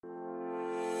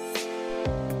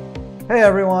Hey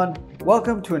everyone,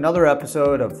 welcome to another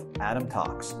episode of Adam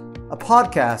Talks, a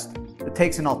podcast that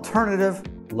takes an alternative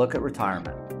look at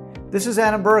retirement. This is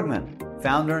Adam Bergman,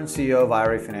 founder and CEO of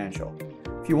IRA Financial.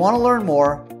 If you want to learn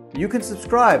more, you can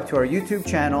subscribe to our YouTube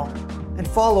channel and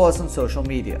follow us on social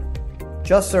media.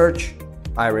 Just search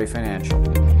IRA Financial.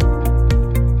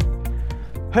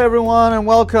 Hey everyone, and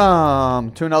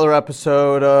welcome to another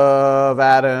episode of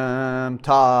Adam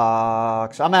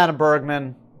Talks. I'm Adam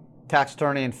Bergman, tax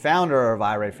attorney and founder of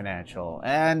IRA Financial,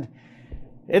 and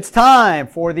it's time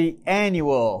for the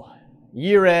annual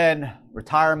year-end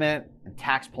retirement and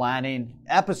tax planning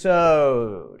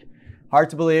episode. Hard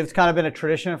to believe, it's kind of been a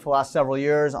tradition for the last several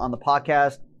years on the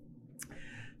podcast,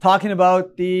 talking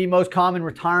about the most common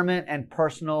retirement and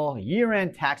personal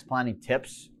year-end tax planning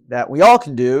tips that we all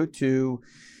can do to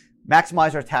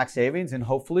maximize our tax savings and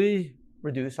hopefully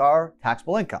reduce our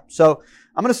taxable income. So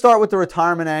I'm going to start with the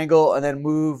retirement angle and then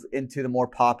move into the more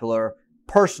popular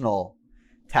personal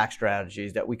tax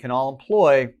strategies that we can all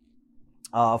employ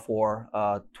for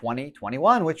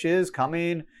 2021, which is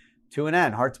coming to an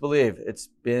end. Hard to believe. It's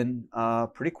been a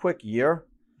pretty quick year,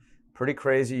 pretty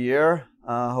crazy year.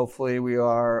 Hopefully we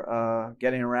are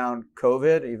getting around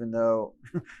COVID, even though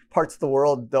parts of the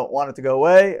world don't want it to go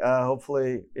away.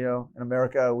 Hopefully, in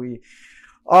America, we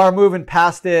are moving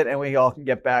past it and we all can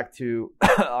get back to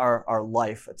our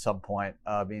life at some point,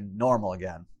 being normal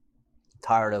again.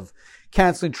 Tired of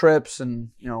canceling trips and,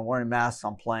 wearing masks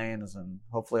on planes, and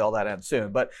hopefully all that ends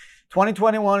soon. But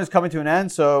 2021 is coming to an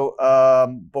end. So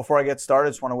before I get started,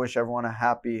 I just want to wish everyone a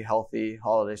happy, healthy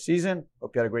holiday season.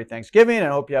 Hope you had a great Thanksgiving, and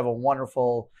I hope you have a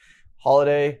wonderful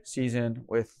holiday season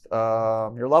with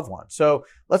your loved ones. So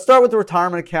let's start with the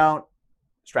retirement account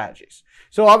strategies.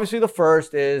 So obviously the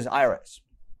first is IRAs.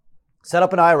 Set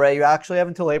up an IRA. You actually have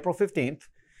until April 15th,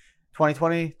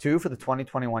 2022 for the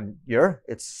 2021 year.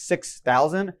 It's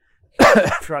 $6,000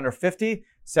 if you're under 50,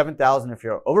 $7,000 if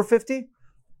you're over 50.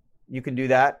 You can do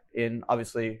that in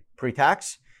obviously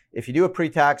pre-tax. If you do a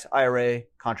pre-tax IRA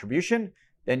contribution,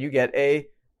 then you get a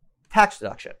tax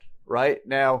deduction, right?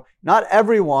 Now, not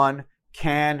everyone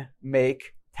can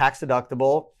make tax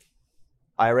deductible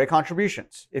IRA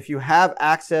contributions. If you have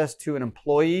access to an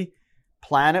employee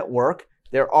plan at work,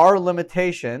 there are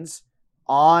limitations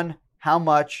on how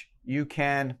much you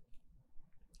can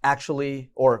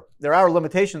actually, or there are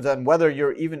limitations on whether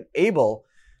you're even able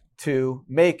to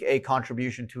make a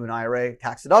contribution to an IRA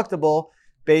tax deductible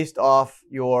based off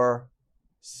your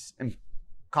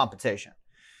compensation.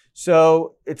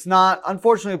 So it's not,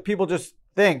 unfortunately, people just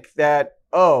think that,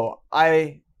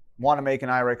 I want to make an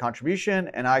IRA contribution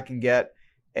and I can get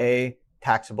a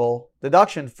taxable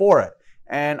deduction for it.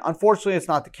 And unfortunately, it's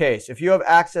not the case. If you have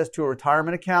access to a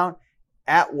retirement account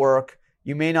at work,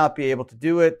 you may not be able to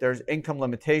do it. There's income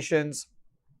limitations.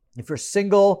 If you're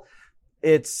single,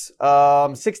 it's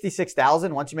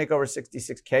 $66,000. Once you make over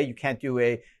 $66K, you can't do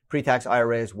a pre-tax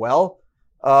IRA as well.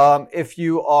 If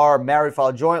you are married,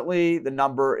 filed jointly, the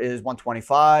number is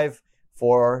 $125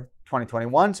 for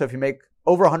 2021. So if you make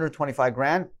over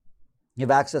 $125,000, you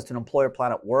have access to an employer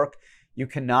plan at work. You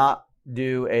cannot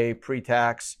do a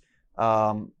pre-tax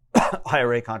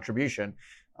IRA contribution,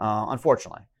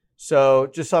 unfortunately.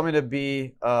 So just something to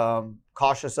be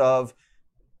cautious of.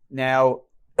 Now,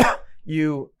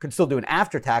 you can still do an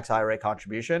after-tax IRA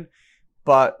contribution,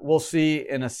 but we'll see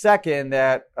in a second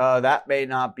that that may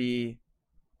not be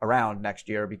around next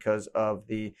year because of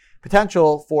the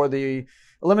potential for the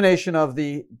elimination of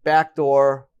the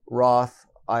backdoor Roth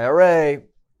IRA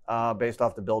based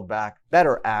off the Build Back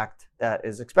Better Act that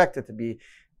is expected to be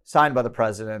signed by the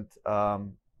president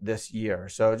this year.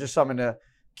 So just something to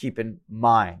keep in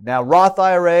mind. Now, Roth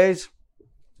IRAs,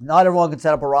 not everyone can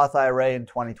set up a Roth IRA in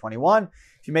 2021.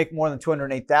 If you make more than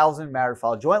 $208,000 married,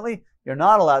 filed jointly, you're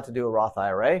not allowed to do a Roth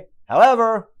IRA.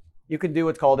 However, you can do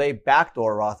what's called a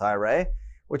backdoor Roth IRA,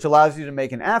 which allows you to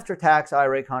make an after-tax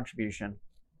IRA contribution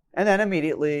and then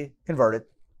immediately convert it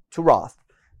to Roth.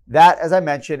 That, as I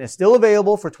mentioned, is still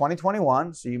available for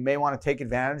 2021, so you may want to take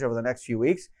advantage over the next few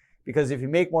weeks, because if you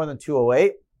make more than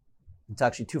 208, it's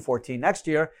actually 214 next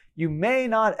year, you may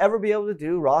not ever be able to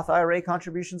do Roth IRA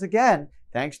contributions again,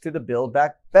 thanks to the Build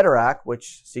Back Better Act,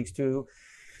 which seeks to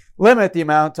limit the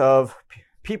amount of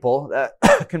people that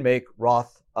can make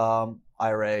Roth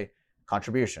IRA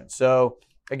contributions. So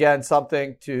again,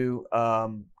 something to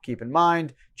keep in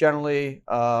mind. Generally,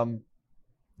 you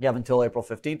have until April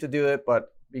 15th to do it,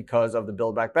 but because of the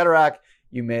Build Back Better Act,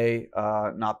 you may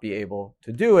not be able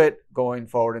to do it going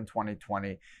forward in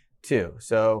 2022.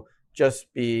 So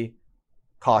just be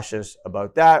cautious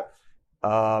about that.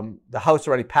 The House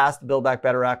already passed the Build Back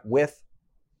Better Act with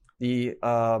the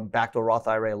backdoor Roth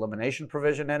IRA elimination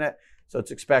provision in it. So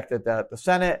it's expected that the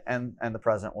Senate and the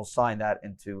president will sign that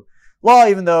into law,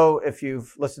 even though if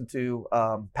you've listened to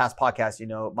past podcasts, you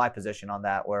know my position on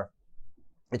that, where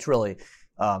it's really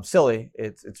silly.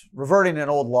 It's reverting an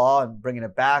old law and bringing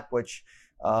it back, which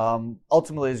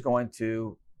ultimately is going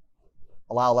to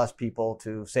allow less people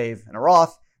to save in a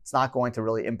Roth. It's not going to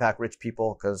really impact rich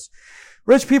people because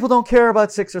rich people don't care about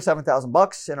 $6,000 or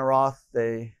 $7,000 in a Roth.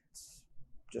 It's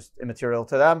just immaterial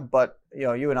to them. But you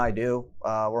know, you and I do.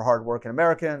 We're hardworking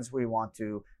Americans. We want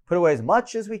to put away as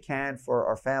much as we can for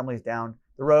our families down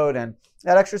the road, and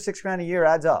that extra $6,000 a year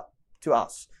adds up to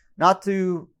us. Not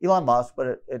to Elon Musk,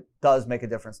 but it does make a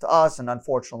difference to us. And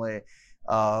unfortunately,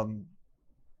 the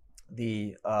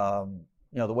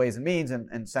Ways and Means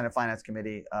and Senate Finance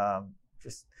Committee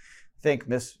just think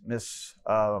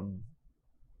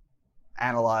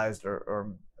analyzed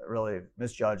or really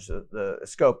misjudged the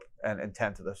scope and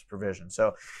intent of this provision.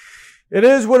 So it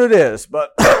is what it is,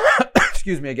 but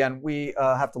excuse me again, we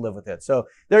have to live with it. So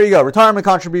there you go. Retirement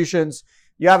contributions.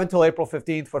 You have until April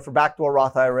 15th, but for backdoor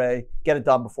Roth IRA, get it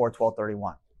done before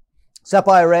 12/31. SEP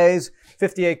IRAs,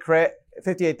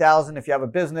 $58,000 if you have a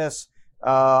business.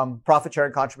 Profit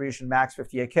sharing contribution max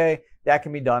 $58K. That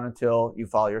can be done until you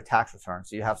file your tax return,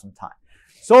 so you have some time.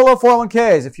 Solo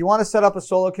 401ks. If you want to set up a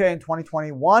solo K in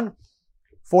 2021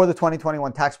 for the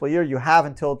 2021 taxable year, you have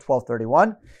until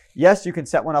 12/31. Yes, you can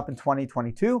set one up in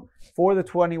 2022 for the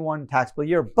 21 taxable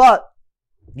year, but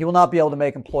you will not be able to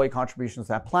make employee contributions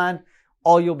to that plan.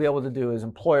 All you'll be able to do is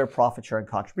employer profit sharing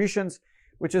contributions,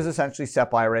 which is essentially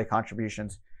SEP IRA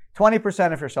contributions.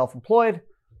 20% if you're self-employed,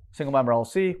 single member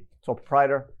LLC, sole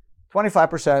proprietor.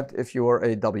 25% if you're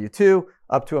a W-2,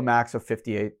 up to a max of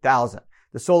 $58,000.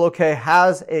 The solo K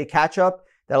has a catch-up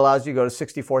that allows you to go to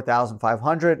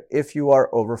 $64,500 if you are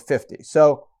over 50.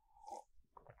 So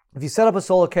if you set up a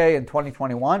solo K in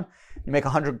 2021, you make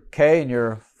 $100K and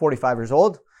you're 45 years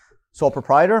old, sole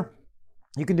proprietor,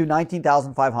 you can do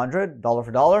 $19,500 dollar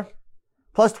for dollar,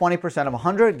 plus 20% of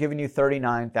 100, giving you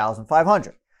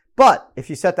 $39,500. But if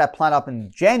you set that plan up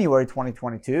in January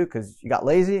 2022, because you got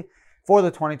lazy, for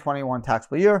the 2021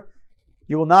 taxable year,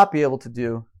 you will not be able to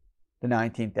do the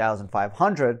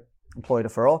 $19,500 employee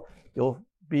deferral. You'll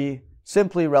be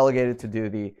simply relegated to do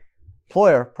the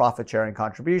employer profit sharing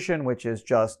contribution, which is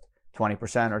just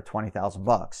 20% or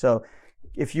 $20,000. So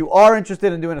if you are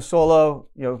interested in doing a solo,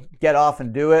 get off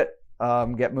and do it.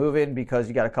 Get moving, because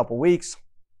you got a couple weeks,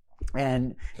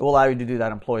 and it will allow you to do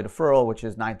that employee deferral, which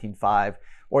is $19,500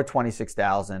 or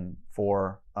 $26,000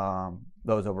 for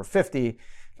those over 50.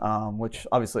 Which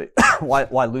obviously,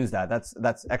 why lose that?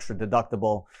 That's extra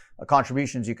deductible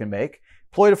contributions you can make.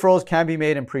 Employee deferrals can be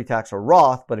made in pre-tax or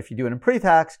Roth, but if you do it in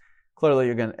pre-tax, clearly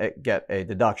you're going to get a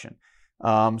deduction.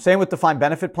 Same with defined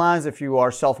benefit plans. If you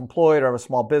are self-employed or have a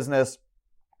small business,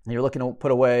 and you're looking to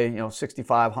put away,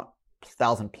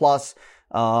 $65,000 plus,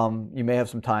 you may have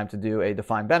some time to do a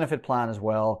defined benefit plan as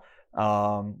well,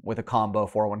 with a combo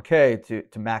 401k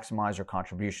to maximize your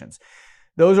contributions.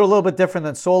 Those are a little bit different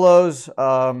than solos.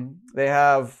 They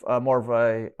have more of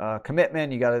a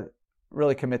commitment. You got to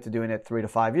really commit to doing it 3 to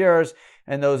 5 years.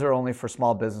 And those are only for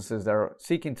small businesses that are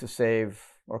seeking to save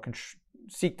or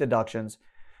seek deductions,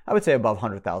 I would say above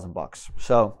 $100,000.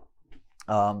 So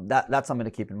that's something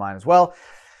to keep in mind as well.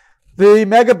 The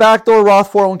mega backdoor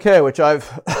Roth 401k, which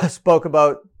I've spoke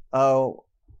about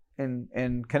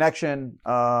in connection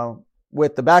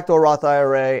with the backdoor Roth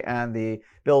IRA and the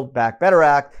Build Back Better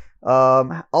Act,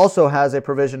 also has a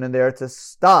provision in there to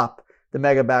stop the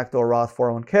mega backdoor Roth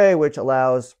 401k, which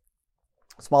allows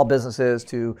small businesses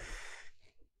to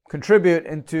contribute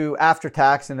into after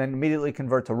tax and then immediately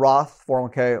convert to Roth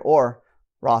 401k or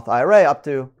Roth IRA up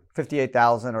to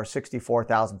 $58,000 or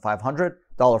 $64,500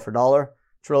 dollar for dollar.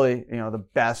 It's really, the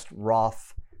best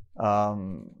Roth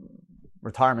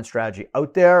retirement strategy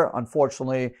out there.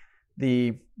 Unfortunately,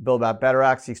 the Build Back Better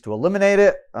Act seeks to eliminate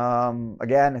it.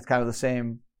 Again, it's kind of the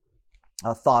same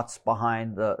thoughts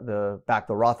behind the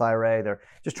backdoor Roth IRA. They're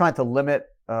just trying to limit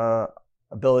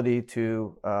ability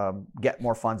to get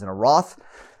more funds in a Roth.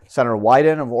 Senator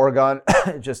Wyden of Oregon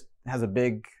just has a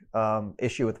big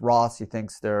issue with Roths. He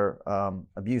thinks they're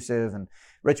abusive, and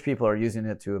rich people are using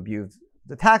it to abuse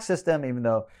the tax system, even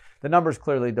though the numbers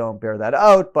clearly don't bear that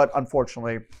out. But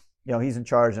unfortunately, he's in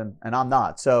charge and I'm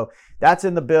not. So that's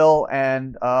in the bill.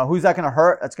 And who's that going to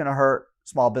hurt? That's going to hurt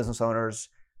small business owners,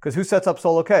 because who sets up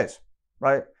solo Ks,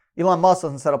 right? Elon Musk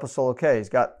doesn't set up a solo K. He's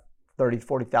got 30,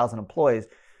 40,000 employees.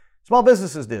 Small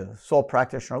businesses do. Sole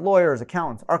practitioner lawyers,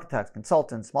 accountants, architects,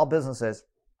 consultants, small businesses.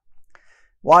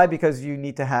 Why? Because you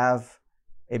need to have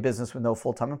a business with no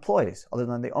full-time employees other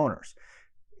than the owners.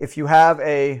 If you have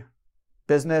a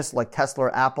business like Tesla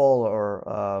or Apple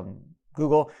or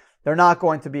Google, they're not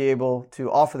going to be able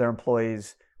to offer their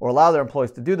employees or allow their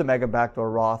employees to do the mega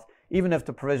backdoor Roth, even if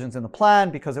the provision's in the plan,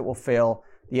 because it will fail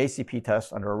the ACP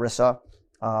test under ERISA.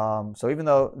 So even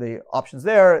though the options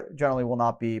there generally will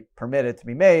not be permitted to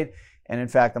be made, and in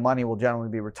fact, the money will generally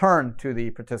be returned to the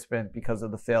participant because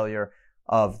of the failure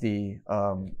of the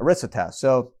ERISA test.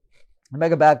 So the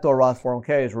mega backdoor Roth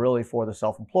 401k is really for the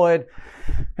self-employed.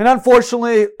 And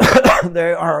unfortunately,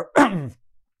 they are at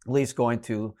least going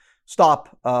to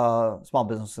stop small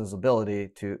businesses' ability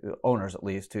to, owners at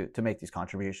least, to make these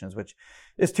contributions, which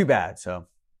is too bad. So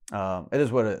it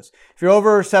is what it is. If you're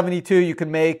over 72, you can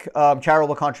make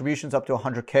charitable contributions up to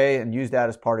 100K and use that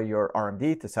as part of your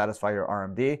RMD to satisfy your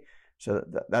RMD. So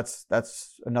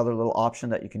that's another little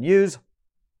option that you can use.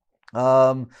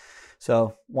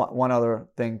 So one other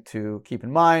thing to keep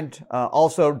in mind.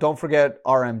 Also, don't forget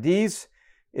RMDs.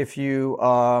 If you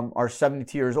are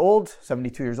 72 years old,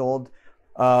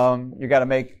 you got to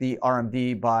make the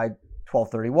RMD by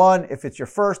 12/31. If it's your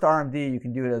first RMD, you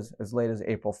can do it as late as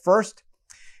April 1st.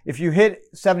 If you hit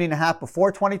 70 and a half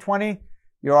before 2020,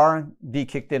 your RMD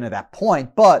kicked in at that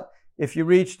point. But if you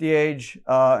reach the age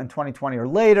in 2020 or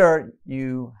later,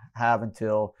 you have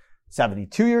until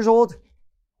 72 years old.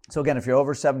 So again, if you're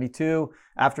over 72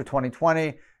 after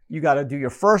 2020, you got to do your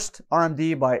first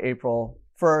RMD by April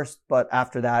 1st. But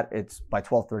after that, it's by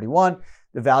 12/31.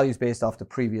 The value is based off the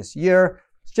previous year.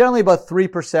 It's generally about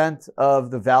 3%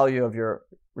 of the value of your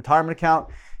retirement account.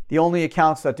 The only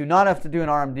accounts that do not have to do an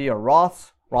RMD are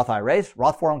Roths, Roth IRAs.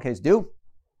 Roth 401ks do,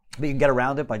 but you can get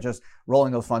around it by just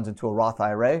rolling those funds into a Roth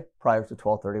IRA prior to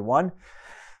 12/31.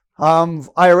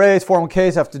 IRAs,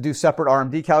 401ks have to do separate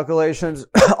RMD calculations.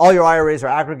 All your IRAs are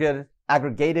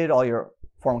aggregated. All your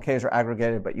 401ks are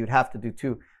aggregated, but you'd have to do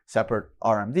two separate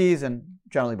RMDs and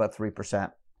generally about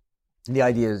 3%. The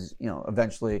idea is,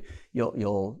 eventually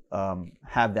you'll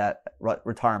have that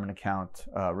retirement account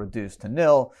reduced to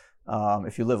nil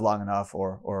if you live long enough,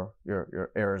 or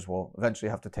your heirs will eventually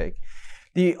have to take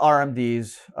the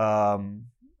RMDs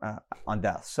on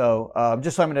death. So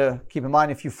just something to keep in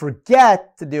mind. If you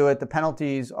forget to do it, the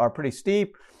penalties are pretty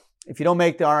steep. If you don't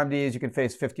make the RMDs, you can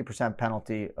face 50%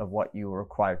 penalty of what you were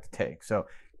required to take. So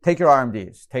take your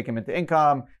RMDs, take them into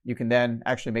income. You can then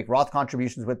actually make Roth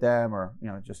contributions with them, or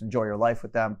just enjoy your life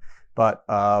with them. But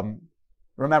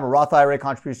remember, Roth IRA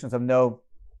contributions have no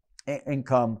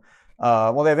income.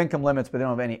 Well, they have income limits, but they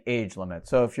don't have any age limit.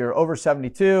 So if you're over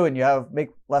 72 and you make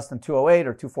less than 208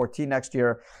 or 214 next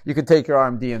year, you can take your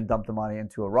RMD and dump the money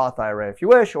into a Roth IRA if you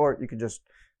wish, or you can just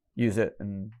use it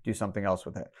and do something else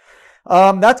with it.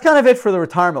 That's kind of it for the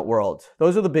retirement world.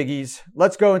 Those are the biggies.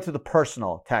 Let's go into the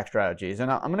personal tax strategies.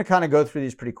 And I'm going to kind of go through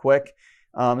these pretty quick.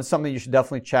 It's something you should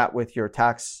definitely chat with your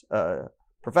tax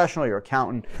professional, your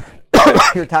accountant,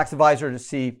 your tax advisor to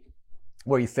see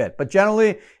where you fit. But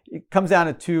generally, it comes down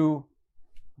to two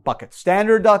buckets: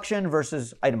 standard deduction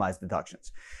versus itemized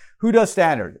deductions. Who does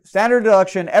standard? Standard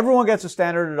deduction, everyone gets a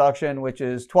standard deduction, which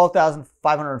is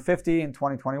 $12,550 in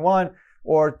 2021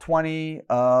 or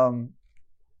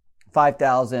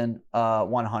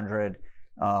 $25,100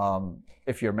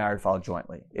 if you're married, filed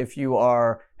jointly. If you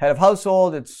are head of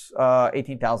household, it's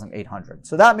 $18,800.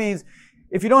 So that means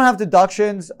if you don't have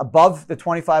deductions above the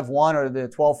 25,100 or the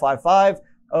 12,550,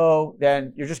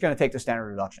 then you're just going to take the standard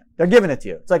deduction. They're giving it to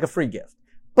you. It's like a free gift.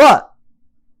 But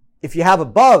if you have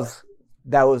above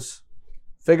those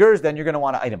figures, then you're going to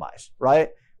want to itemize, right?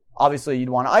 Obviously, you'd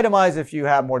want to itemize if you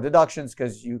have more deductions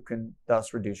because you can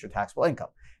thus reduce your taxable income.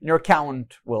 And your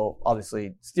accountant will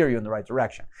obviously steer you in the right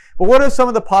direction. But what are some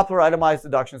of the popular itemized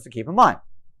deductions to keep in mind?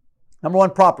 Number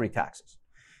one, property taxes.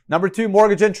 Number two,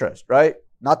 mortgage interest, right?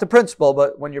 Not the principal,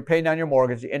 but when you're paying down your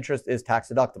mortgage, the interest is tax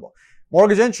deductible.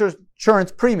 Mortgage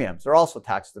insurance premiums are also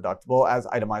tax deductible as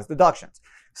itemized deductions.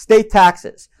 State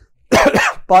taxes,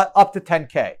 but up to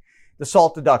 10K, the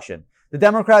SALT deduction. The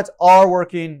Democrats are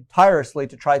working tirelessly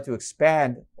to try to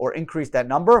expand or increase that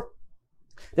number.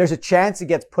 There's a chance it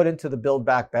gets put into the Build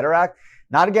Back Better Act.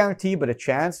 Not a guarantee, but a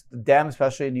chance. The Dems,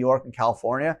 especially in New York and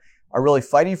California, are really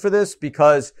fighting for this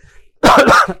because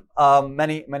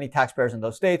many taxpayers in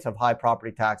those states have high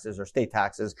property taxes or state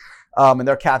taxes, and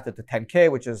they're capped at the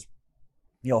 10K, which is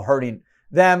hurting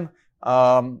them.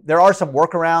 There are some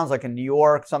workarounds, like in New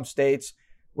York, some states,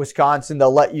 Wisconsin,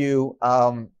 they'll let you,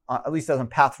 at least as a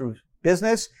pass-through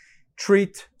business,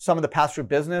 treat some of the pass-through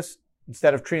business.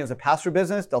 Instead of treating it as a pass-through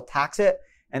business, they'll tax it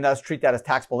and thus treat that as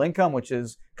taxable income, which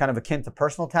is kind of akin to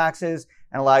personal taxes,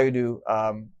 and allow you to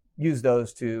use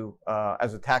those to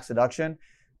as a tax deduction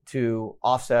to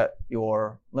offset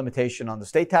your limitation on the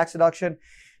state tax deduction.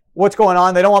 what's going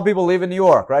on? They don't want people leaving New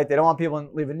York, right? They don't want people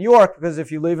leaving New York because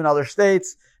if you live in other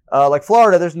states, like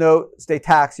Florida, there's no state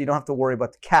tax. So you don't have to worry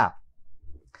about the cap.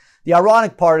 The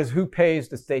ironic part is who pays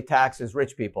the state taxes?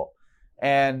 Rich people.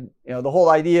 And, the whole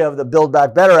idea of the Build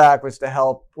Back Better Act was to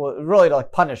help, really to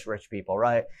punish rich people,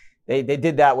 right? They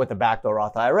did that with the backdoor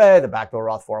Roth IRA, the backdoor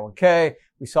Roth 401k.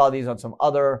 We saw these on some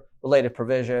other related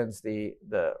provisions, the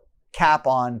cap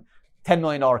on $10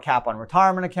 million cap on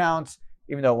retirement accounts,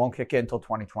 even though it won't kick in until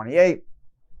 2028.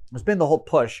 There's been the whole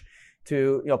push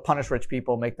to, punish rich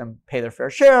people, make them pay their fair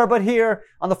share. But here,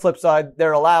 on the flip side,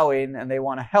 they're allowing and they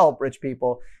want to help rich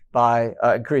people by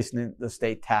increasing the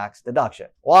state tax deduction.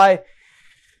 Why?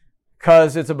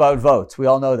 Because it's about votes. We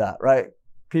all know that, right?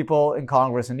 People in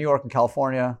Congress in New York and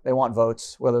California, they want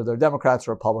votes, whether they're Democrats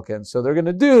or Republicans. So they're going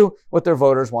to do what their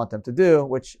voters want them to do,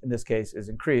 which in this case is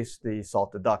increase the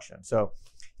SALT deduction. So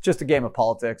it's just a game of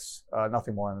politics,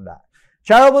 nothing more than that.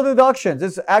 Charitable deductions.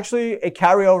 It's actually a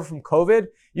carryover from COVID.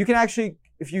 You can actually,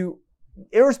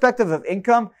 irrespective of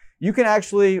income, you can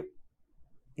actually,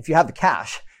 if you have the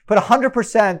cash, put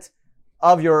 100%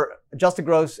 of your adjusted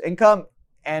gross income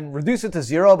and reduce it to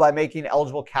zero by making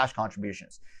eligible cash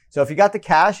contributions. So if you got the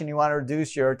cash and you want to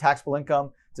reduce your taxable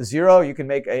income to zero, you can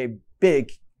make a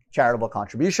big charitable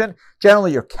contribution.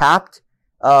 Generally, you're capped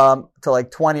to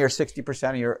 20 or 60%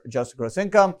 of your adjusted gross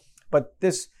income. But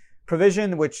this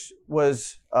provision, which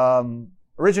was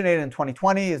originated in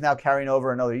 2020, is now carrying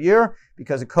over another year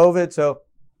because of COVID. So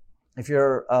if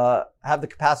you have the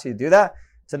capacity to do that,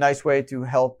 it's a nice way to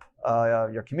help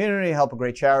your community, help a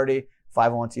great charity,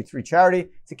 501c3 charity.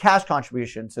 It's a cash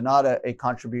contribution, so not a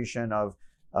contribution of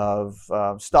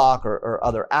stock or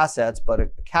other assets, but a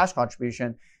cash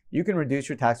contribution. You can reduce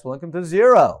your taxable income to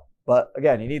zero. But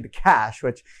again, you need the cash,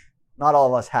 which not all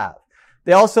of us have.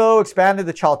 They also expanded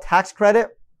the child tax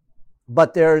credit,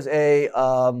 but there's a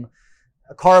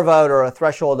carve out or a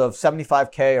threshold of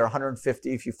 $75K or $150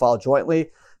 if you file jointly,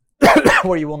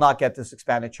 where you will not get this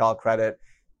expanded child credit,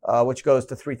 which goes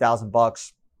to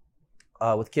 $3,000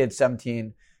 with kids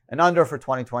 17 and under for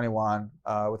 2021,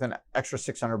 with an extra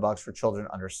 $600 for children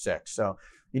under 6. So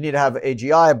you need to have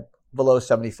AGI below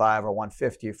 75 or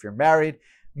 150 if you're married.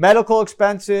 Medical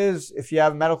expenses, if you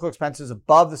have medical expenses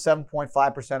above the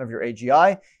 7.5% of your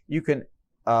AGI, you can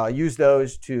use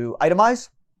those to itemize.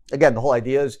 Again, the whole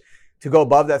idea is to go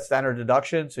above that standard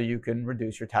deduction so you can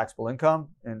reduce your taxable income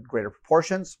in greater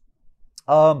proportions.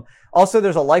 Also,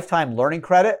 there's a lifetime learning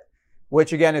credit,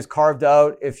 which again is carved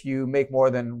out if you make more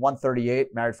than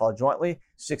 138 married filed jointly,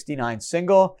 69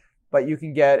 single, but you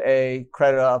can get a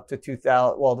credit up to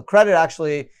 2,000. Well, the credit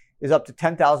actually is up to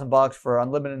 $10,000 for an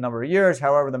unlimited number of years.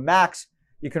 However, the max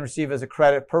you can receive as a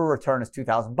credit per return is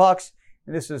 $2,000.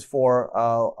 And this is for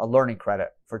a learning credit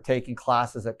for taking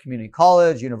classes at community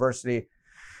college, university,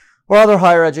 or other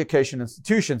higher education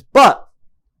institutions. But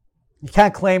you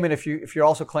can't claim it if you're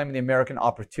also claiming the American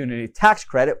Opportunity Tax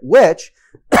Credit, which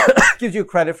gives you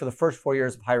credit for the first 4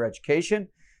 years of higher education.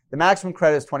 The maximum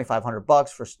credit is $2,500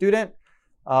 for a student.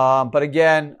 But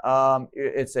again,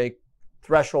 it's a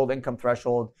income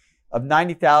threshold of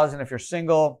 $90,000 if you're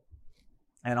single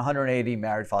and $180,000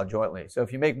 married filed jointly. So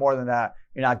if you make more than that,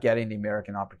 you're not getting the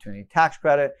American Opportunity Tax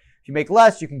Credit. If you make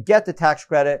less, you can get the tax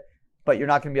credit, but you're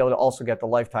not going to be able to also get the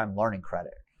lifetime learning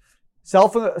credit.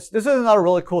 This is another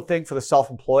really cool thing for the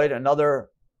self-employed. Another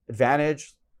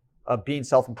advantage of being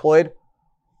self-employed,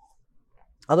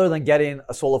 other than getting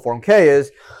a solo 401k,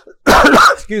 is,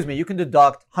 you can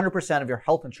deduct 100% of your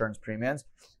health insurance premiums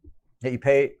that you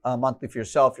pay monthly for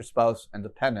yourself, your spouse, and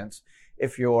dependents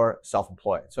if you're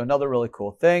self-employed. So another really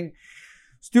cool thing.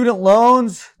 Student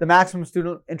loans, the maximum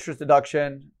student interest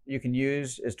deduction you can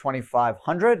use is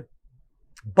 $2,500.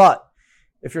 But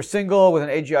if you're single with an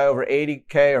AGI over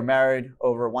 80K or married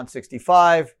over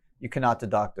 165, you cannot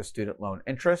deduct the student loan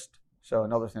interest. So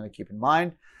another thing to keep in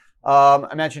mind.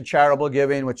 I mentioned charitable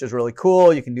giving, which is really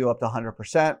cool. You can do up to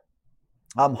 100%.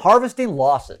 Harvesting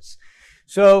losses.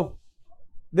 So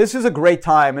this is a great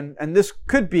time, and this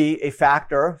could be a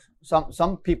factor.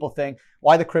 Some people think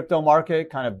why the crypto market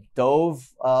kind of dove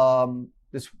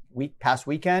this past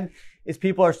weekend is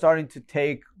people are starting to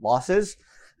take losses.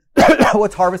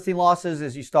 What's harvesting losses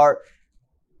is you start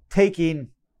taking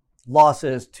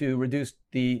losses to reduce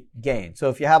the gain. So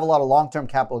if you have a lot of long-term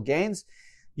capital gains,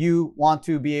 you want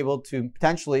to be able to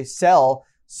potentially sell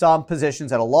some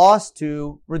positions at a loss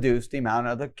to reduce the amount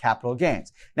of the capital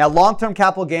gains. Now, long-term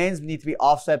capital gains need to be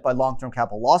offset by long-term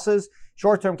capital losses.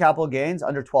 Short-term capital gains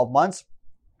under 12 months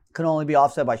can only be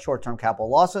offset by short-term capital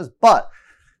losses, but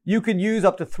you can use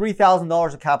up to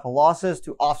 $3,000 of capital losses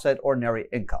to offset ordinary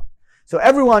income. So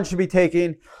everyone should be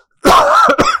taking,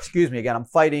 excuse me again, I'm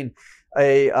fighting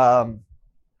a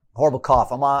horrible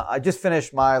cough. I just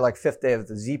finished my 5th day of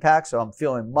the Z-Pack, so I'm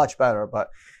feeling much better, but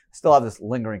I still have this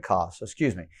lingering cough, so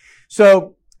excuse me.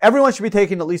 So everyone should be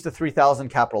taking at least a $3,000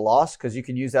 capital loss because you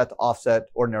can use that to offset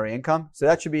ordinary income. So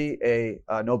that should be a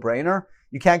no-brainer.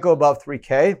 You can't go above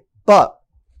 $3K, but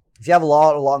if you have a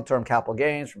lot of long-term capital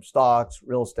gains from stocks,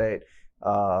 real estate,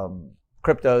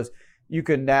 cryptos, you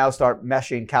can now start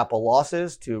meshing capital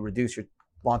losses to reduce your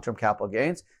long-term capital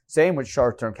gains. Same with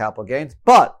short-term capital gains.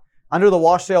 But under the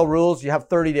wash sale rules, you have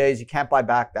 30 days. You can't buy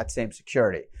back that same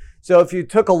security. So if you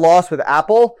took a loss with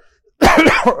Apple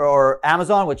or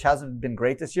Amazon, which hasn't been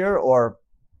great this year, or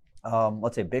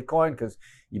let's say Bitcoin, because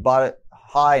you bought it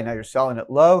high and now you're selling it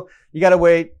low, you got to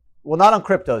wait. Well, not on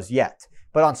cryptos yet,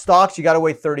 but on stocks, you got to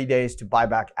wait 30 days to buy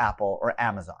back Apple or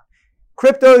Amazon.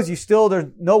 Cryptos, there's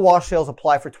no wash sales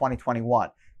apply for 2021.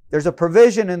 There's a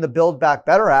provision in the Build Back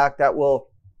Better Act that will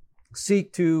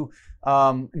seek to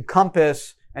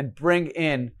encompass and bring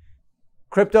in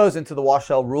cryptos into the wash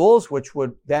sale rules, which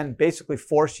would then basically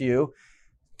force you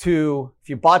to, if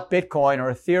you bought Bitcoin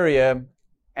or Ethereum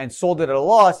and sold it at a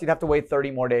loss, you'd have to wait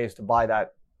 30 more days to buy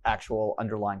that actual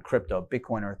underlying crypto,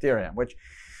 Bitcoin or Ethereum, which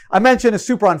I mentioned is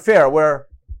super unfair, where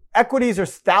equities are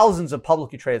thousands of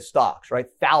publicly traded stocks, right?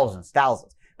 Thousands.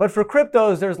 But for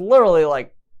cryptos, there's literally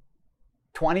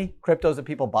 20 cryptos that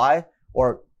people buy,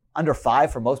 or under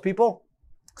 5 for most people.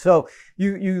 So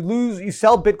you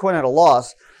sell Bitcoin at a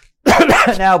loss.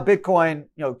 Now Bitcoin,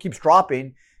 keeps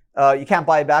dropping. You can't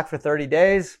buy it back for 30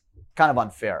 days. Kind of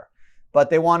unfair. But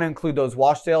they want to include those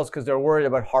wash sales because they're worried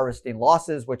about harvesting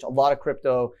losses, which a lot of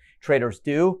crypto traders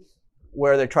do,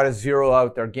 where they try to zero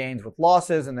out their gains with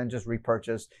losses and then just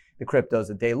repurchase the cryptos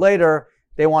a day later.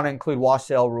 They want to include wash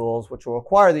sale rules, which will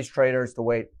require these traders to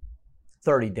wait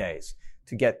 30 days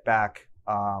to get back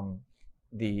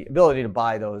the ability to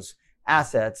buy those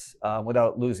assets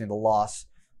without losing the loss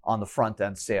on the front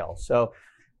end sale. So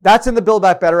that's in the Build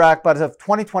Back Better Act. But as of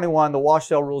 2021, the wash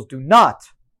sale rules do not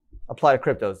apply to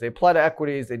cryptos. They apply to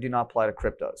equities. They do not apply to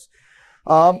cryptos.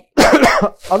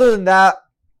 Other than that,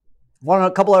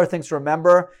 a couple other things to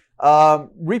remember.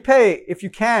 Repay if you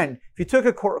can. If you took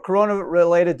a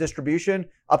Corona-related distribution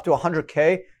up to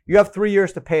 100K, you have 3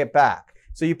 years to pay it back.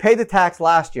 So you paid the tax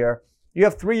last year. You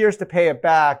have 3 years to pay it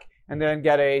back and then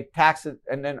get a tax,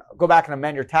 and then go back and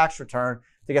amend your tax return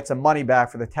to get some money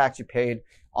back for the tax you paid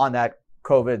on that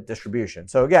COVID distribution.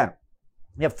 So again,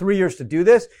 you have 3 years to do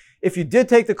this. If you did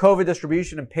take the COVID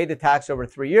distribution and paid the tax over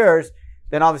 3 years,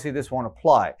 then obviously this won't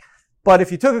apply. But if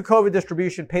you took a COVID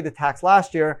distribution, paid the tax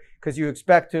last year because you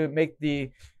expect to make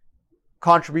the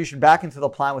contribution back into the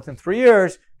plan within 3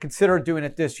 years, consider doing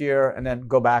it this year and then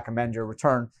go back, amend your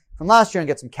return from last year and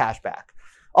get some cash back.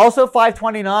 Also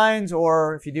 529s,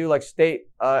 or if you do state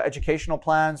educational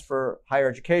plans for higher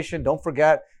education, don't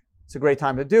forget, it's a great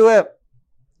time to do it.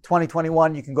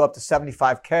 2021, you can go up to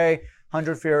 75K,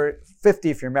 150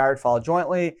 if you're married, file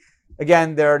jointly.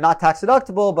 Again, they're not tax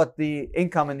deductible, but the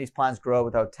income in these plans grow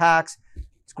without tax.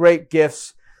 It's great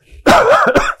gifts.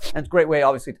 And it's a great way,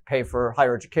 obviously, to pay for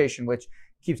higher education, which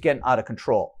keeps getting out of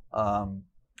control.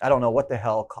 I don't know what the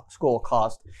hell school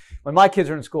cost when my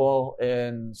kids are in school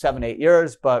in 7-8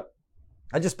 years, but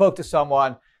I just spoke to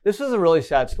someone. This was a really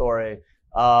sad story.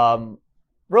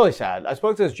 Really sad. I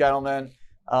spoke to this gentleman.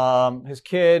 His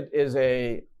kid is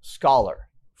a scholar,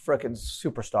 freaking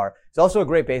superstar. He's also a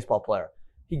great baseball player.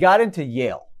 He got into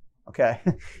Yale, okay?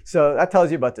 So that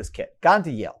tells you about this kid. Got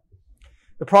into Yale.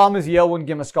 The problem is Yale wouldn't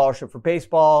give him a scholarship for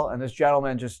baseball, and this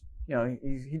gentleman just,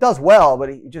 he does well, but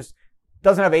he just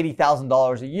doesn't have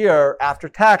 $80,000 a year after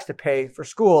tax to pay for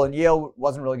school, and Yale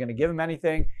wasn't really going to give him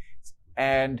anything.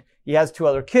 And he has 2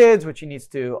 other kids, which he needs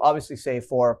to obviously save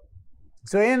for.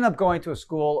 So he ended up going to a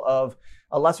school of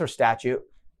a lesser statute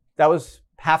that was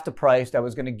half the price, that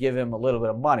was going to give him a little bit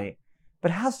of money.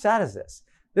 But how sad is this?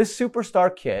 This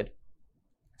superstar kid,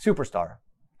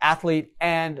 athlete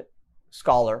and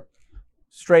scholar,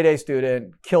 straight A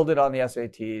student, killed it on the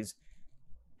SATs,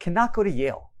 cannot go to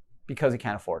Yale because he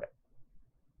can't afford it.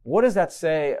 What does that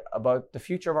say about the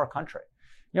future of our country?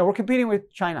 We're competing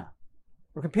with China.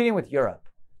 We're competing with Europe.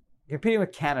 We're competing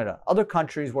with Canada, other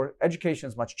countries where education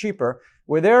is much cheaper,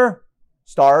 where their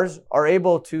stars are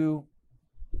able to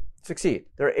succeed.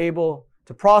 They're able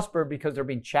to prosper because they're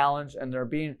being challenged and they're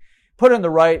being put in the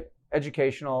right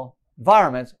educational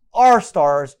environments. Our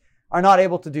stars are not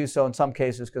able to do so in some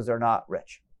cases because they're not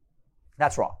rich.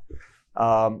 That's wrong.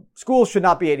 Schools should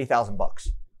not be $80,000.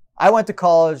 I went to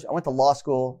college. I went to law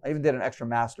school. I even did an extra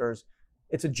master's.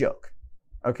 It's a joke.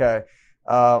 Okay.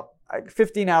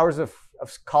 15 hours of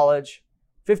college,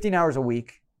 15 hours a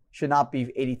week should not be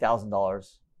 $80,000.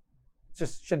 It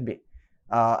just shouldn't be.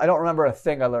 I don't remember a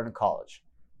thing I learned in college.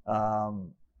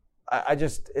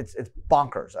 It's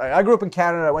bonkers. I grew up in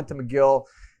Canada. I went to McGill.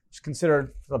 It's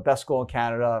considered the best school in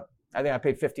Canada. I think I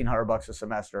paid $1,500 a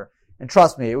semester. And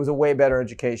trust me, it was a way better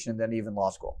education than even law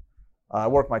school. I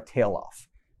worked my tail off.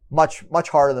 Much, much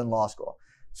harder than law school.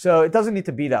 So it doesn't need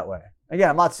to be that way. Again,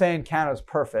 I'm not saying Canada's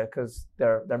perfect because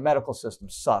their medical system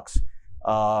sucks.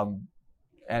 And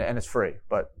it's free.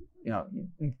 But,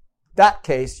 in that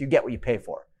case, you get what you pay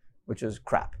for, which is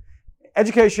crap.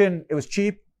 Education, it was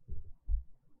cheap,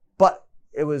 but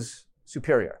it was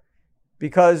superior.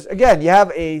 Because, again, you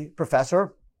have a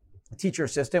professor, a teacher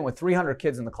assistant with 300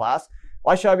 kids in the class.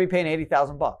 Why should I be paying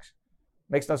 $80,000?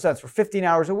 Makes no sense. For 15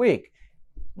 hours a week.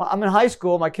 I'm in high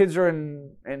school. My kids are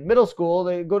in middle school.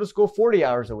 They go to school 40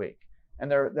 hours a week.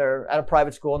 And they're at a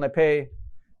private school and they pay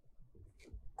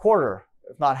quarter,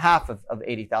 if not half of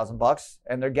 $80,000.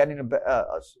 And they're getting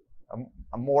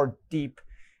a more deep,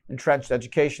 entrenched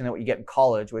education than what you get in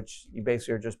college, which you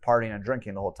basically are just partying and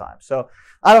drinking the whole time. So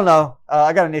I don't know.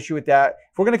 I got an issue with that.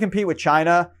 If we're going to compete with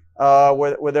China,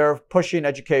 where they're pushing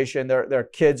education, their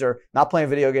kids are not playing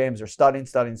video games, they're studying.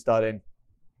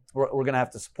 We're going to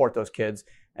have to support those kids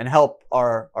and help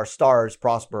our stars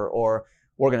prosper, or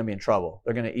we're going to be in trouble.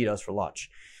 They're going to eat us for lunch.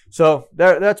 So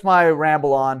that's my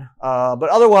ramble on. But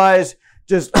otherwise,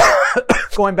 just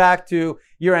going back to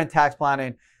year-end tax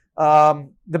planning,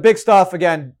 the big stuff,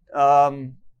 again,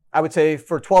 I would say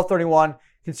for 1231,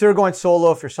 consider going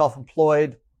solo if you're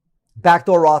self-employed.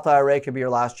 Backdoor Roth IRA could be your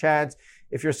last chance.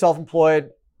 If you're self-employed,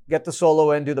 get the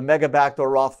solo in, do the mega backdoor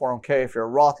Roth 401k if you're a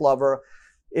Roth lover.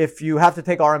 If you have to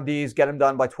take RMDs, get them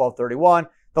done by 1231.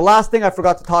 The last thing I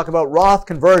forgot to talk about, Roth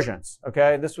conversions.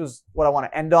 Okay, this was what I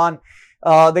want to end on.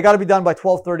 They got to be done by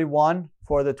 1231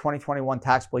 for the 2021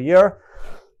 taxable year.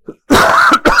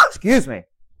 Excuse me.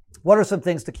 What are some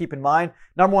things to keep in mind?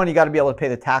 Number one, you got to be able to pay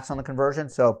the tax on the conversion.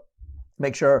 So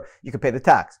make sure you can pay the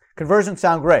tax. Conversions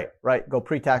sound great, right? Go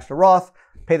pre-tax to Roth,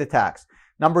 pay the tax.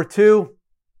 Number two,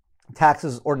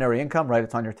 taxes ordinary income, right?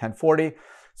 It's on your 1040.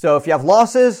 So if you have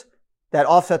losses that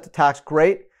offset the tax,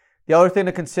 great. The other thing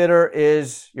to consider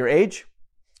is your age.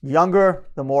 Younger,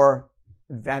 the more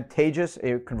advantageous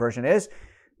a conversion is.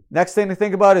 Next thing to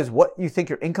think about is what you think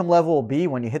your income level will be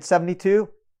when you hit 72.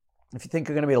 If you think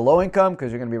you're going to be a low income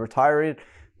because you're going to be retired,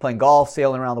 playing golf,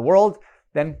 sailing around the world,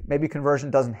 then maybe conversion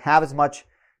doesn't have as much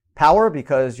power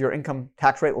because your income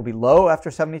tax rate will be low after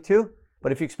 72.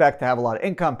 But if you expect to have a lot of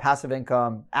income, passive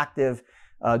income, active,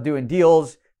 doing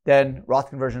deals, then Roth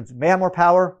conversions may have more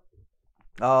power.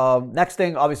 Next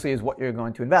thing, obviously, is what you're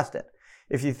going to invest in.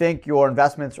 If you think your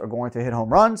investments are going to hit home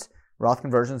runs, Roth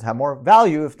conversions have more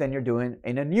value if then you're doing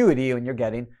an annuity and you're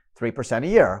getting 3% a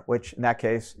year, which in that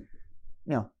case,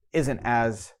 isn't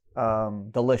as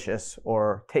delicious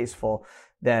or tasteful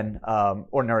than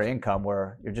ordinary income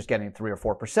where you're just getting 3 or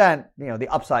 4%. The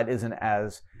upside isn't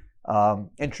as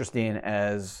interesting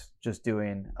as just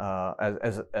doing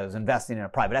as investing in a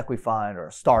private equity fund or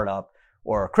a startup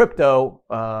or a crypto,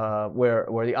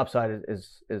 where the upside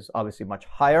is obviously much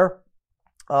higher.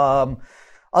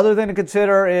 Other thing to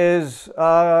consider is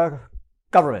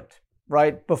government,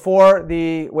 right? Before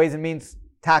the Ways and Means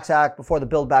Tax Act, before the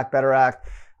Build Back Better Act,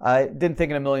 I didn't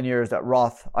think in a million years that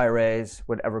Roth IRAs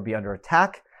would ever be under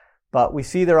attack. But we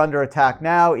see they're under attack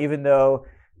now, even though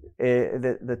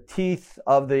the teeth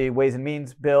of the Ways and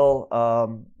Means bill,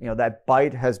 that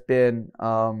bite has been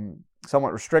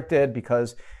somewhat restricted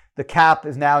because the cap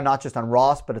is now not just on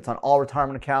Roths, but it's on all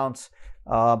retirement accounts.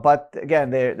 But again,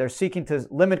 they're seeking to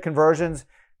limit conversions,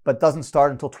 but doesn't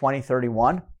start until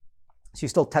 2031. So you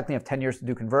still technically have 10 years to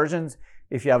do conversions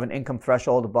if you have an income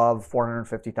threshold above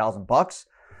 $450,000.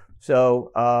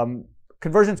 So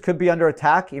conversions could be under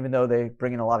attack, even though they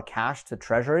bring in a lot of cash to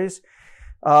treasuries.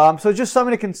 So just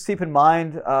something to keep in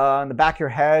mind. In the back of your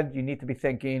head, you need to be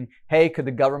thinking, hey, could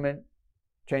the government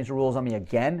change the rules on me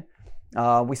again?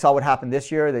 We saw what happened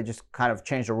this year. They just kind of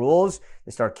changed the rules.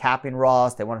 They started capping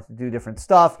Roths. They wanted to do different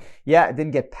stuff. Yeah, it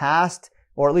didn't get passed,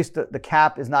 or at least the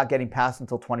cap is not getting passed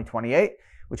until 2028,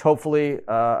 which hopefully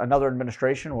another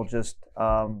administration will just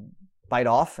bite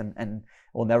off and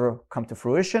will never come to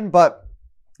fruition. But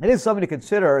it is something to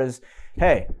consider is,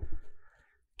 hey,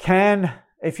 can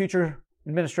a future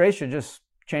administration just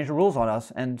change the rules on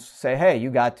us and say, hey,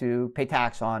 you got to pay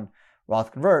tax on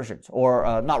Roth conversions,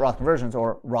 or not Roth conversions,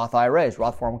 or Roth IRAs,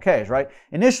 Roth 401ks, right?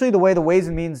 Initially, the way the Ways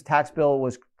and Means tax bill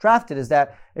was drafted is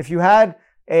that if you had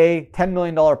a $10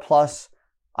 million plus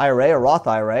IRA or Roth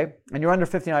IRA and you're under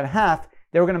 59.5,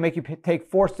 they were going to make you take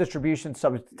forced distributions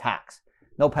subject to tax.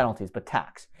 No penalties, but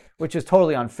tax, which is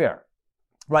totally unfair.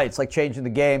 Right, it's like changing the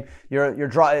game.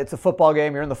 It's a football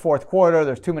game. You're in the fourth quarter.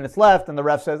 There's 2 minutes left, and the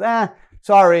ref says,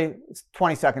 sorry, it's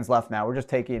 20 seconds left now. We're just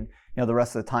taking the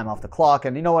rest of the time off the clock.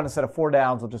 And you know what? Instead of 4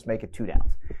 downs, we'll just make it 2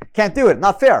 downs. Can't do it.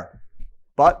 Not fair.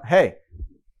 But hey,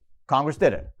 Congress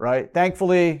did it, right?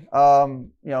 Thankfully,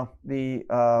 the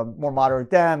more moderate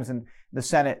Dems and the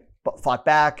Senate fought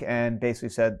back and basically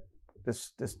said,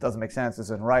 this doesn't make sense. This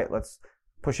isn't right. Let's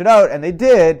push it out. And they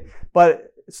did,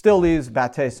 but it still leaves a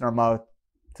bad taste in our mouth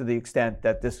to the extent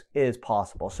that this is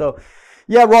possible. So,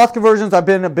 yeah, Roth conversions. I've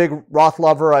been a big Roth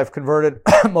lover. I've converted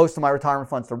most of my retirement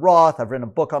funds to Roth. I've written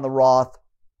a book on the Roth.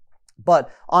 But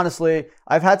honestly,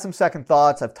 I've had some second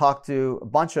thoughts. I've talked to a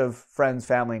bunch of friends,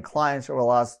 family, and clients over the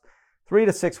last 3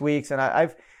 to 6 weeks, and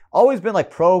I've always been like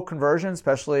pro conversion,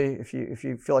 especially if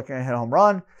you feel like you're gonna hit a home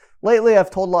run. Lately, I've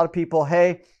told a lot of people,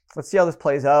 hey, let's see how this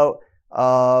plays out.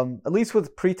 At least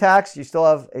with pre-tax, you still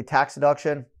have a tax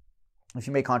deduction if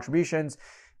you make contributions.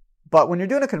 But when you're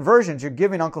doing a conversions, you're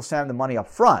giving Uncle Sam the money up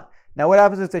front. Now, what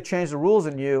happens if they change the rules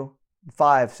in you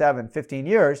 5, 7, 15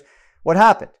 years? What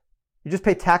happened? You just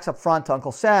pay tax up front to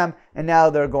Uncle Sam, and now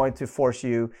they're going to force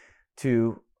you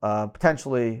to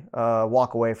potentially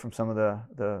walk away from some of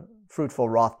the fruitful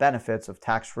Roth benefits of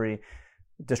tax-free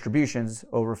distributions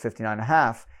over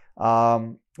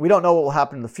 59.5. We don't know what will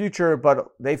happen in the future, but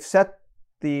they've set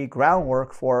the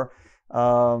groundwork for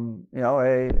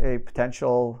a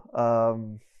potential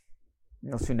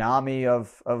tsunami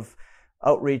of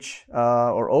outreach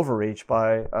or overreach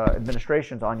by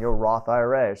administrations on your Roth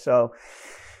IRA. So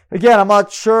again, I'm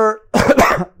not sure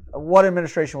what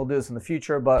administration will do this in the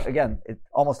future, but again, it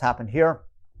almost happened here.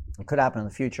 It could happen in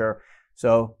the future.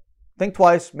 So think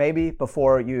twice, maybe,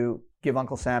 before you give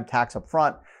Uncle Sam tax up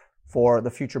front for the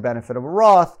future benefit of a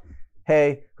Roth.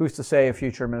 Hey, who's to say a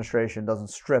future administration doesn't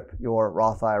strip your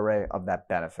Roth IRA of that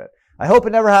benefit? I hope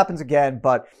it never happens again,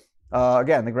 but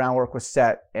again, the groundwork was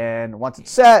set, and once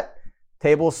it's set,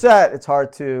 table is set. It's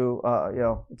hard to,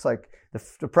 it's like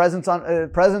the present's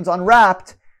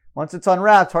unwrapped. Once it's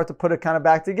unwrapped, it's hard to put it kind of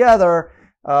back together.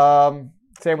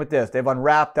 Same with this. They've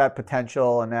unwrapped that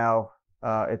potential, and now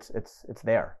it's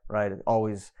there, right? It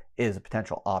always is a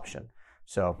potential option.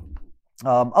 So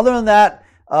other than that,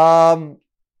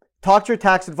 talk to your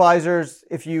tax advisors.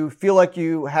 If you feel like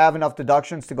you have enough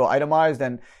deductions to go itemized,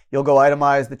 then you'll go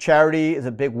itemized. The charity is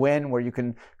a big win where you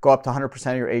can go up to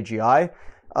 100% of your AGI.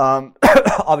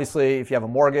 Obviously, if you have a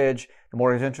mortgage, the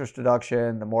mortgage interest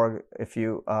deduction, if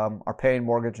you are paying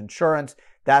mortgage insurance,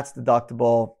 that's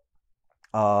deductible.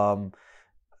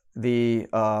 The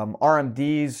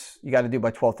RMDs you got to do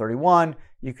by 12/31.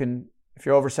 You can, if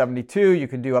you're over 72, you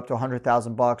can do up to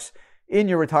 $100,000 in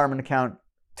your retirement account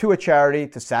to a charity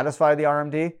to satisfy the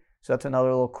RMD. So that's another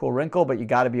little cool wrinkle, but you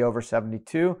got to be over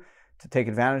 72 to take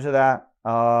advantage of that.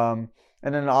 And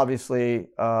then obviously,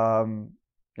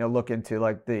 look into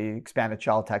like the expanded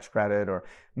child tax credit or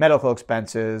medical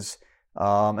expenses.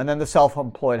 And then the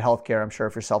self-employed healthcare. I'm sure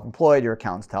if you're self-employed, your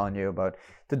accountant's telling you about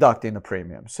deducting the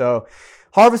premium. So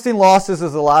harvesting losses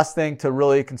is the last thing to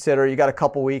really consider. You got a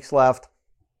couple weeks left.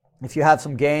 If you have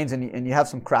some gains and you have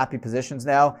some crappy positions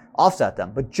now, offset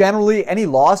them. But generally, any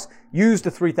loss, use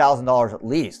the $3,000 at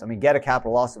least. I mean, get a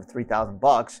capital loss of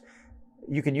 $3,000.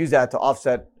 You can use that to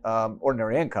offset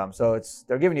ordinary income. So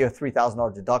they're giving you a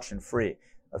 $3,000 deduction free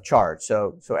of charge.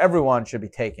 So everyone should be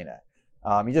taking it.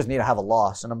 You just need to have a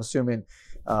loss. And I'm assuming,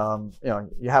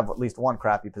 you have at least one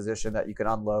crappy position that you can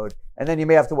unload. And then you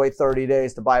may have to wait 30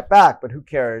 days to buy it back. But who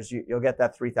cares? You'll get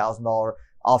that $3,000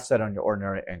 offset on your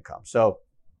ordinary income. So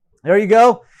there you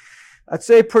go. I'd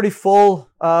say pretty full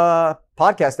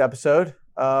podcast episode.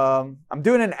 I'm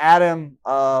doing an Adam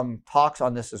talks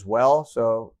on this as well.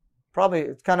 So probably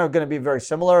it's kind of going to be very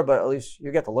similar, but at least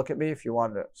you get to look at me if you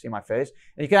want to see my face.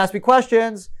 And you can ask me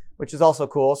questions, which is also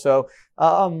cool. So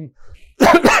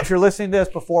if you're listening to this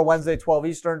before Wednesday, 12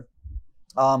 Eastern,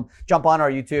 jump on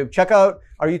our YouTube. Check out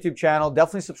our YouTube channel.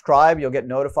 Definitely subscribe. You'll get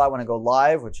notified when I go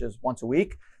live, which is once a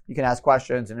week. You can ask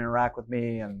questions and interact with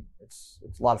me, and it's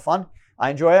a lot of fun. I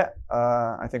enjoy it.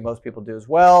 I think most people do as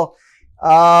well.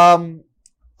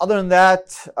 Other than that,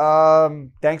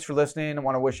 thanks for listening. I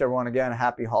want to wish everyone again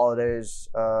happy holidays.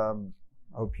 I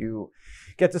hope you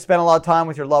get to spend a lot of time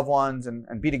with your loved ones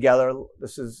and be together.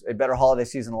 This is a better holiday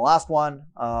season than the last one.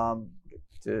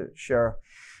 To share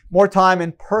more time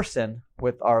in person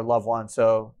with our loved ones.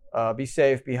 So be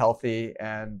safe, be healthy,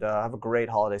 and have a great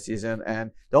holiday season.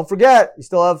 And don't forget, you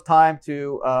still have time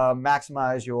to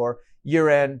maximize your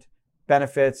year-end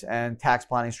benefits and tax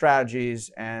planning strategies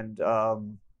and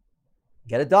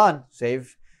get it done.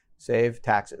 Save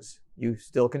taxes. You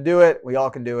still can do it. We all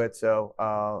can do it.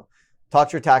 So talk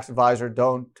to your tax advisor.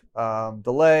 Don't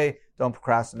delay. Don't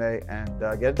procrastinate, and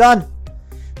get it done.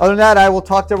 Other than that, I will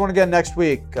talk to everyone again next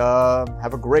week.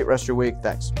 Have a great rest of your week.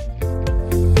 Thanks.